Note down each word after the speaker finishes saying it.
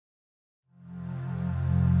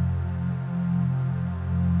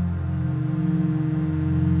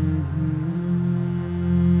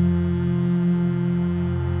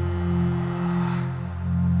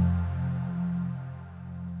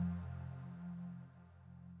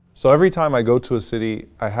So every time I go to a city,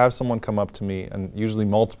 I have someone come up to me, and usually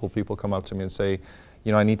multiple people come up to me and say,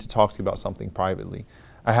 I need to talk to you about something privately.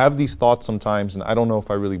 I have these thoughts sometimes, and I don't know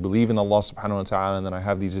if I really believe in Allah subhanahu wa ta'ala, and then I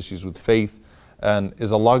have these issues with faith. And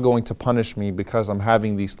is Allah going to punish me because I'm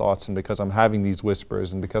having these thoughts, and because I'm having these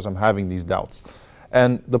whispers, and because I'm having these doubts?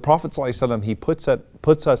 And the Prophet ﷺ, he puts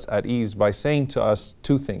us at ease by saying to us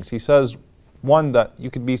two things. He says, one, that you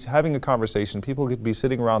could be having a conversation, people could be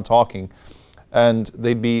sitting around talking, and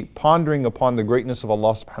they'd be pondering upon the greatness of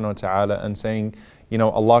Allah subhanahu wa ta'ala and saying,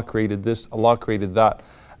 Allah created this, Allah created that.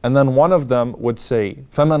 And then one of them would say,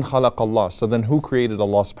 فَمَنْ خَلَقَ اللَّهِ, so then who created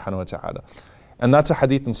Allah subhanahu wa ta'ala? And that's a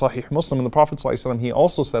hadith in Sahih Muslim. And the Prophet ﷺ, he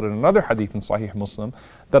also said in another hadith in Sahih Muslim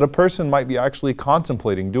that a person might be actually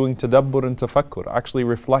contemplating, doing tadabbur and tafakkur, actually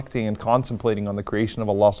reflecting and contemplating on the creation of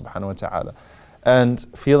Allah subhanahu wa ta'ala, and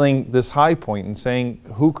feeling this high point and saying,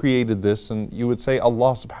 who created this? And you would say,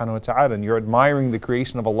 Allah subhanahu wa ta'ala, and you're admiring the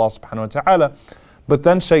creation of Allah subhanahu wa ta'ala. But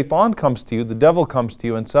then shaitan comes to you, the devil comes to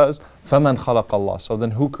you and says, فَمَنْ خَلَقَ اللَّهِ, so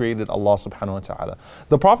then who created Allah subhanahu wa ta'ala?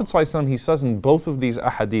 The Prophet ﷺ, he says in both of these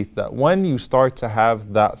ahadith that when you start to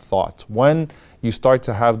have that thought, when you start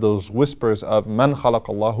to have those whispers of مَنْ خَلَقَ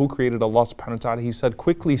اللَّهِ, who created Allah subhanahu wa ta'ala, he said,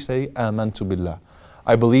 quickly say, آمَنْتُ بِاللَّهِ,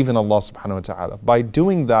 I believe in Allah subhanahu wa ta'ala. By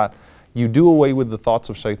doing that, you do away with the thoughts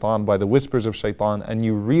of shaitan, by the whispers of shaitan, and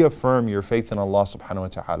you reaffirm your faith in Allah subhanahu wa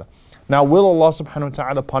ta'ala. Now, will Allah subhanahu wa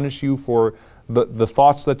ta'ala punish you for the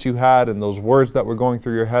thoughts that you had and those words that were going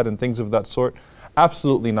through your head and things of that sort?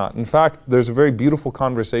 Absolutely not. In fact, there's a very beautiful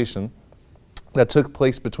conversation that took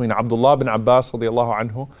place between Abdullah bin Abbas radiallahu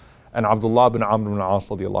anhu and Abdullah bin Amr bin As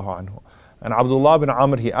radiallahu anhu. And Abdullah bin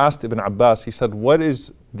Amr, he asked Ibn Abbas, he said, what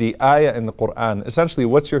is the ayah in the Quran? Essentially,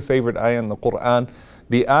 what's your favorite ayah in the Quran?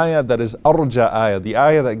 The ayah that is arja ayah, the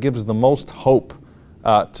ayah that gives the most hope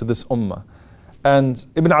to this ummah. And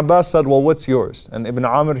Ibn Abbas said, well, what's yours? And Ibn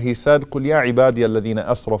Amr, he said, قُلْ يَا عِبَادِيَ الَّذِينَ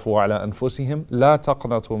أَسْرَفُوا عَلَىٰ أَنفُسِهِمْ لَا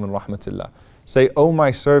تَقْنَطُوا مِنْ رَحْمَةِ اللَّهِ. Say, O my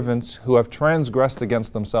servants who have transgressed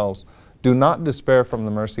against themselves, do not despair from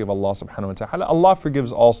the mercy of Allah subhanahu wa ta'ala. Allah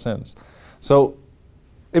forgives all sins. So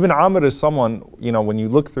Ibn Amr is someone, when you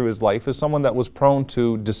look through his life, is someone that was prone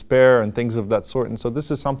to despair and things of that sort. And so this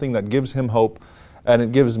is something that gives him hope, and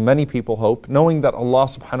it gives many people hope, knowing that Allah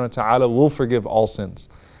subhanahu wa ta'ala will forgive all sins.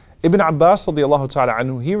 Ibn Abbas radiallahu ta'ala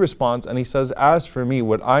anhu, he responds and he says, as for me,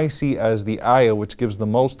 what I see as the ayah which gives the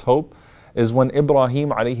most hope is when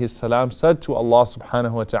Ibrahim alayhi salam said to Allah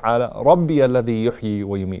subhanahu wa ta'ala, Rabbi alladhi yuhyi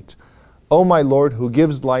wa yumit, O my Lord who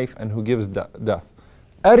gives life and who gives death.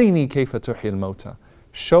 Arini kayfa tuhyi al-mawta,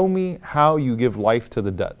 show me how you give life to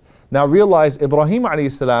the dead. Now realize Ibrahim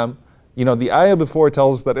alayhi salam, the ayah before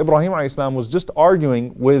tells us that Ibrahim alayhi salam was just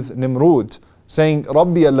arguing with Nimrud, saying,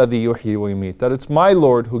 Rabbi alladhi yuhyi wa yumit, that it's my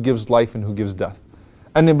Lord who gives life and who gives death.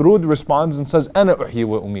 And Nimrud responds and says, Ana uhyi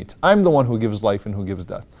wa umit, I'm the one who gives life and who gives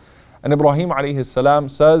death. And Ibrahim alayhi salam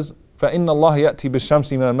says, فَإِنَّ اللَّهَ يَأْتِي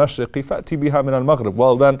بِالشَّمْسِ مِنَ الْمَشْرِقِ فَأْتِي بِهَا مِنَ الْمَغْرِبِ.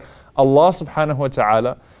 Well then, Allah subhanahu wa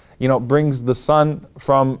ta'ala, brings the sun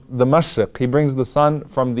from the mashriq, He brings the sun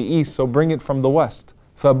from the east, so bring it from the west.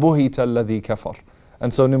 فَبُهِتَ الَّذِي كَفَرَ.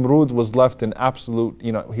 And so Nimrud was left in absolute,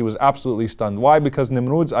 he was absolutely stunned. Why? Because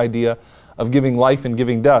Nimrud's idea of giving life and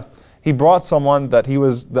giving death, he brought someone that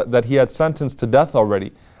he had sentenced to death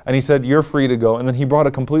already, and he said, you're free to go. And then he brought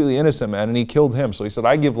a completely innocent man and he killed him. So he said,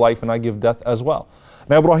 I give life and I give death as well.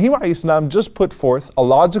 Now Ibrahim alayhi salam just put forth a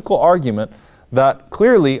logical argument that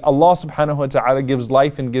clearly Allah subhanahu wa ta'ala gives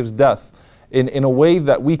life and gives death in a way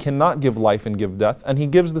that we cannot give life and give death. And he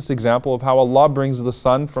gives this example of how Allah brings the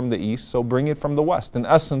sun from the east, so bring it from the west. In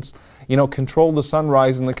essence, control the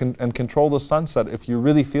sunrise and control the sunset if you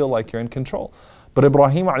really feel like you're in control. But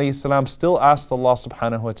Ibrahim alayhi salam still asked Allah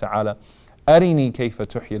subhanahu wa ta'ala, Arini kayfa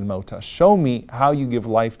tuhyi al-mawta, show me how you give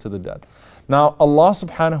life to the dead. Now Allah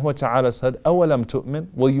subhanahu wa ta'ala said, أَوَلَمْ تُؤْمِنْ,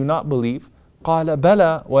 will you not believe? قَالَ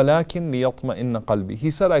بَلَى وَلَكِنْ لِيَطْمَئِنَّ قَلْبِي.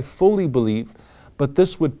 He said, I fully believe, but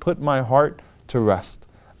this would put my heart to rest.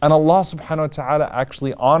 And Allah subhanahu wa ta'ala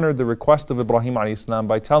actually honored the request of Ibrahim alayhi salam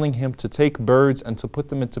by telling him to take birds and to put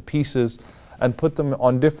them into pieces and put them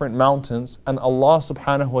on different mountains, and Allah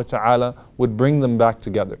subhanahu wa ta'ala would bring them back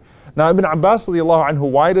together. Now Ibn Abbas radiallahu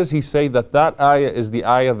anhu, why does he say that that ayah is the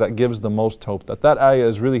ayah that gives the most hope, that ayah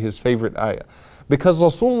is really his favorite ayah? Because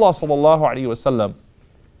Rasulullah sallallahu alayhi wa sallam,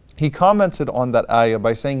 he commented on that ayah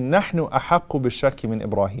by saying, نَحْنُ أَحَقُّ بِالشَّكِّ مِنْ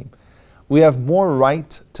إِبْرَاهِيمِ. We have more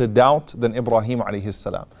right to doubt than Ibrahim alayhi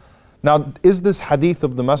salam. Now, is this hadith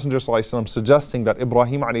of the Messenger ﷺ suggesting that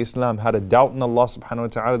Ibrahim ﷺ had a doubt in Allah subhanahu wa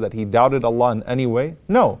ta'ala, that he doubted Allah in any way?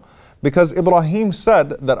 No, because Ibrahim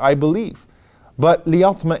said that I believe. But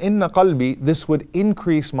لِيَطْمَئِنَّ قَلْبِي, this would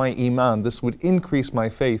increase my iman, this would increase my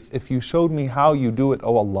faith if you showed me how you do it,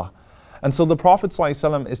 O Allah. And so the Prophet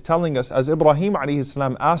ﷺ is telling us, as Ibrahim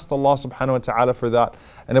ﷺ asked Allah subhanahu wa ta'ala for that,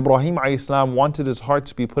 and Ibrahim ﷺ wanted his heart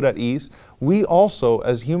to be put at ease, we also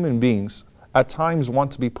as human beings at times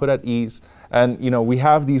want to be put at ease. And we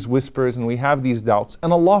have these whispers and we have these doubts.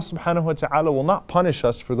 And Allah subhanahu wa ta'ala will not punish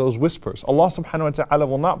us for those whispers. Allah subhanahu wa ta'ala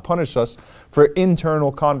will not punish us for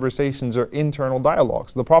internal conversations or internal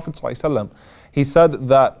dialogues. The Prophet ﷺ, he said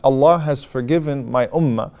that Allah has forgiven my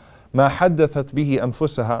ummah ما حدثت به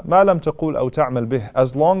أنفسها ما لم تقول أو تعمل به,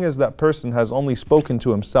 as long as that person has only spoken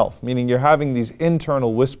to himself, meaning you're having these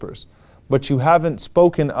internal whispers, but you haven't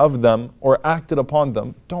spoken of them or acted upon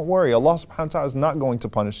them. Don't worry, Allah subhanahu wa ta'ala is not going to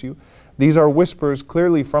punish you. These are whispers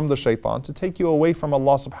clearly from the shaitan to take you away from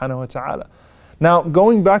Allah subhanahu wa ta'ala. Now,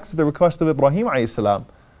 going back to the request of Ibrahim alayhi salam,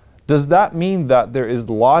 does that mean that there is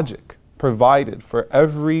logic provided for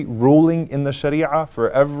every ruling in the Sharia,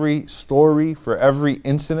 for every story, for every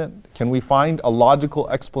incident? Can we find a logical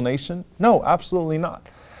explanation? No, absolutely not.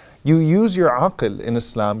 You use your aql in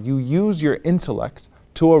Islam, you use your intellect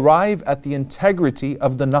to arrive at the integrity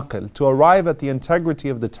of the naql, to arrive at the integrity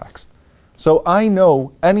of the text. So I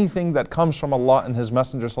know anything that comes from Allah and His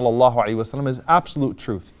Messenger sallallahu alaihi wasallam is absolute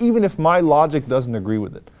truth, even if my logic doesn't agree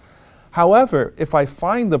with it. However, if I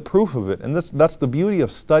find the proof of it, and that's the beauty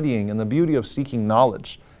of studying and the beauty of seeking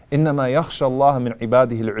knowledge, إِنَّمَا يَخْشَى اللَّهَ مِنْ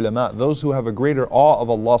عِبَادِهِ الْعُلَمَاء, those who have a greater awe of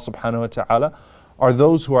Allah subhanahu wa ta'ala are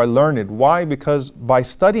those who are learned. Why? Because by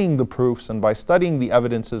studying the proofs and by studying the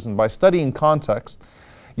evidences and by studying context,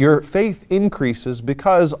 your faith increases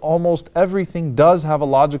because almost everything does have a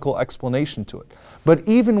logical explanation to it. But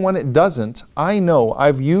even when it doesn't, I know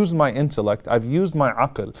I've used my intellect, I've used my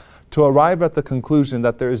aql to arrive at the conclusion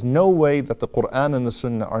that there is no way that the Quran and the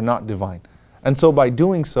Sunnah are not divine. And so by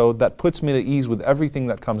doing so, that puts me at ease with everything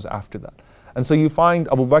that comes after that. And so you find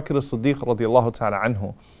Abu Bakr as-Siddiq radiallahu ta'ala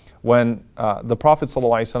anhu, when the Prophet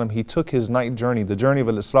sallallahu alaihi wasallam, he took his night journey, the journey of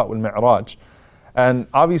al-Isra wal-Mi'raj. And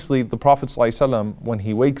obviously the Prophet ﷺ, when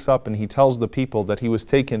he wakes up and he tells the people that he was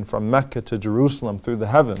taken from Mecca to Jerusalem through the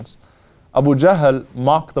heavens, Abu Jahl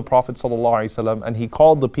mocked the Prophet ﷺ and he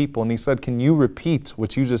called the people and he said, can you repeat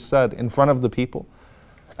what you just said in front of the people?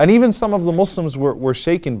 And even some of the Muslims were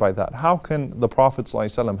shaken by that. How can the Prophet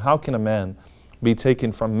ﷺ, how can a man be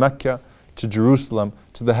taken from Mecca to Jerusalem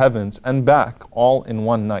to the heavens and back all in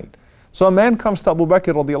one night? So a man comes to Abu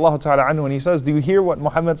Bakr radiallahu ta'ala anhu and he says, do you hear what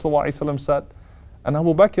Muhammad ﷺ said? And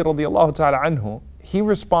Abu Bakr radiallahu ta'ala anhu, he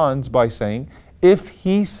responds by saying, if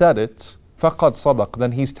he said it, فَقَدْ صَدَقْ,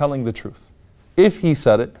 then he's telling the truth. If he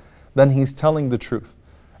said it, then he's telling the truth.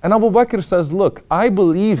 And Abu Bakr says, look, I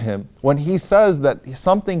believe him when he says that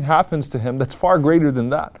something happens to him that's far greater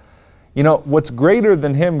than that. What's greater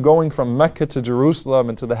than him going from Mecca to Jerusalem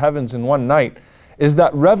and to the heavens in one night is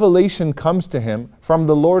that revelation comes to him from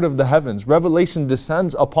the Lord of the heavens. Revelation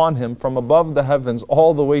descends upon him from above the heavens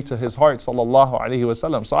all the way to his heart, sallallahu alaihi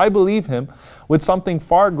wasallam. So I believe him with something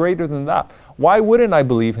far greater than that. Why wouldn't I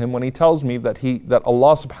believe him when he tells me that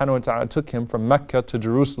Allah subhanahu wa ta'ala took him from Mecca to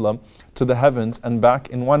Jerusalem to the heavens and back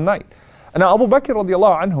in one night? And now Abu Bakr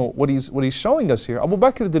radiallahu anhu, what he's showing us here, Abu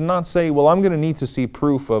Bakr did not say, well, I'm going to need to see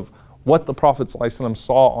proof of what the Prophet ﷺ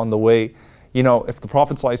saw on the way. If the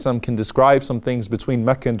Prophet ﷺ can describe some things between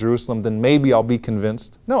Mecca and Jerusalem, then maybe I'll be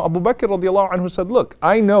convinced. No, Abu Bakr radiallahu anhu said, look,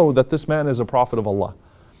 I know that this man is a prophet of Allah.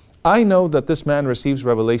 I know that this man receives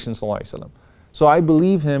revelation sallallahu alaihi wasallam. So I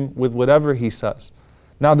believe him with whatever he says.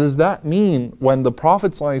 Now does that mean when the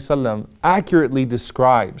Prophet ﷺ accurately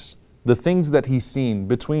describes the things that he's seen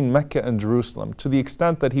between Mecca and Jerusalem, to the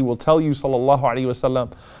extent that he will tell you sallallahu alaihi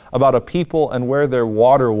wasallam about a people and where their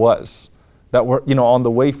water was, that were on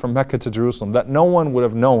the way from Mecca to Jerusalem, that no one would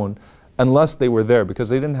have known unless they were there, because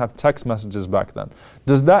they didn't have text messages back then.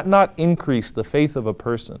 Does that not increase the faith of a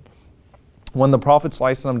person when the Prophet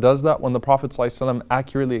ﷺ does that, when the Prophet ﷺ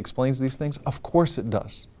accurately explains these things? Of course it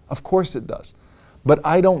does. Of course it does. But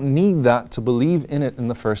I don't need that to believe in it in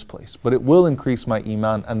the first place. But it will increase my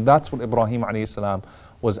iman, and that's what Ibrahim alayhi salam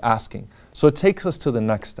was asking. So it takes us to the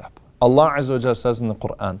next step. Allah Azza wa Jalla says in the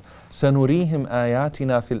Quran, سَنُرِيهِمْ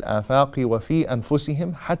آيَاتِنَا فِي الْآفَاقِ وَفِي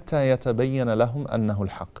أَنفُسِهِمْ حَتَّى يَتَبَيَّنَ لَهُمْ أَنَّهُ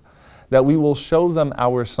الْحَقِّ. That we will show them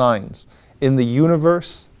our signs in the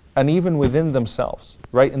universe and even within themselves,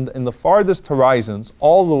 right? In the farthest horizons,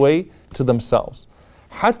 all the way to themselves.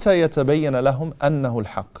 حَتَّى يَتَبَيَّنَ لَهُمْ أَنَّهُ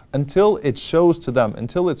الْحَقِّ. Until it shows to them,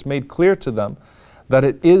 until it's made clear to them that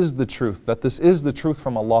it is the truth, that this is the truth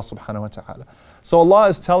from Allah subhanahu wa ta'ala. So Allah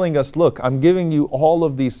is telling us, look, I'm giving you all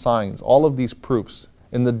of these signs, all of these proofs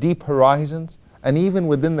in the deep horizons and even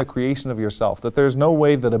within the creation of yourself, that there's no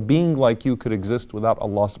way that a being like you could exist without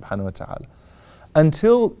Allah subhanahu wa ta'ala.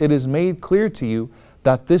 Until it is made clear to you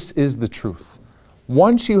that this is the truth.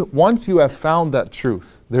 Once you have found that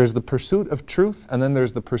truth, there's the pursuit of truth and then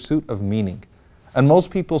there's the pursuit of meaning. And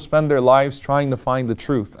most people spend their lives trying to find the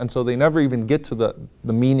truth, and so they never even get to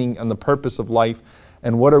the meaning and the purpose of life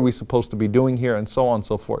and what are we supposed to be doing here and so on and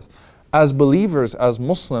so forth. As believers, as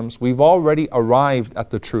Muslims, we've already arrived at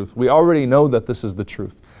the truth. We already know that this is the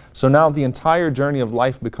truth. So now the entire journey of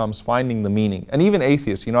life becomes finding the meaning. And even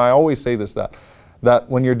atheists, I always say this, that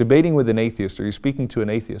when you're debating with an atheist or you're speaking to an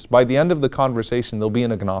atheist, by the end of the conversation, they'll be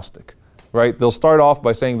an agnostic, right? They'll start off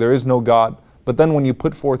by saying there is no God, but then when you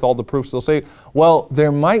put forth all the proofs, they'll say, well,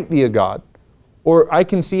 there might be a God, or I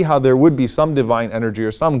can see how there would be some divine energy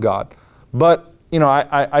or some God, but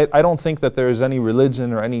I don't think that there is any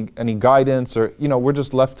religion or any guidance, or we're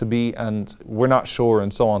just left to be and we're not sure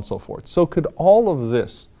and so on and so forth. So could all of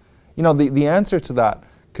this, the answer to that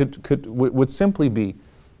would simply be,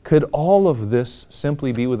 could all of this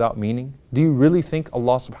simply be without meaning? Do you really think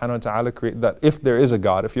Allah subhanahu wa ta'ala created that? If there is a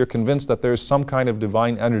God, if you're convinced that there is some kind of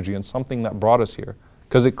divine energy and something that brought us here,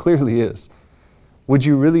 because it clearly is, would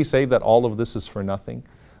you really say that all of this is for nothing?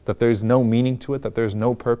 That there's no meaning to it, that there's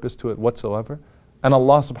no purpose to it whatsoever? And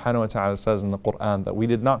Allah subhanahu wa ta'ala says in the Quran that we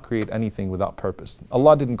did not create anything without purpose.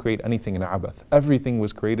 Allah didn't create anything in abath. Everything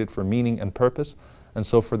was created for meaning and purpose. And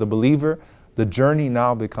so for the believer, the journey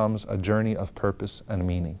now becomes a journey of purpose and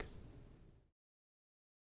meaning.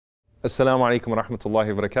 Assalamu alaikum wa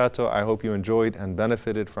rahmatullahi wa barakatuh. I hope you enjoyed and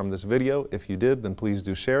benefited from this video. If you did, then please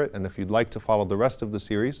do share it. And if you'd like to follow the rest of the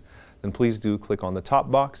series, then please do click on the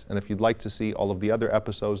top box. And if you'd like to see all of the other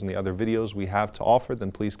episodes and the other videos we have to offer,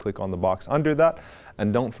 then please click on the box under that.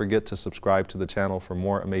 And don't forget to subscribe to the channel for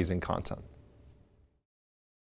more amazing content.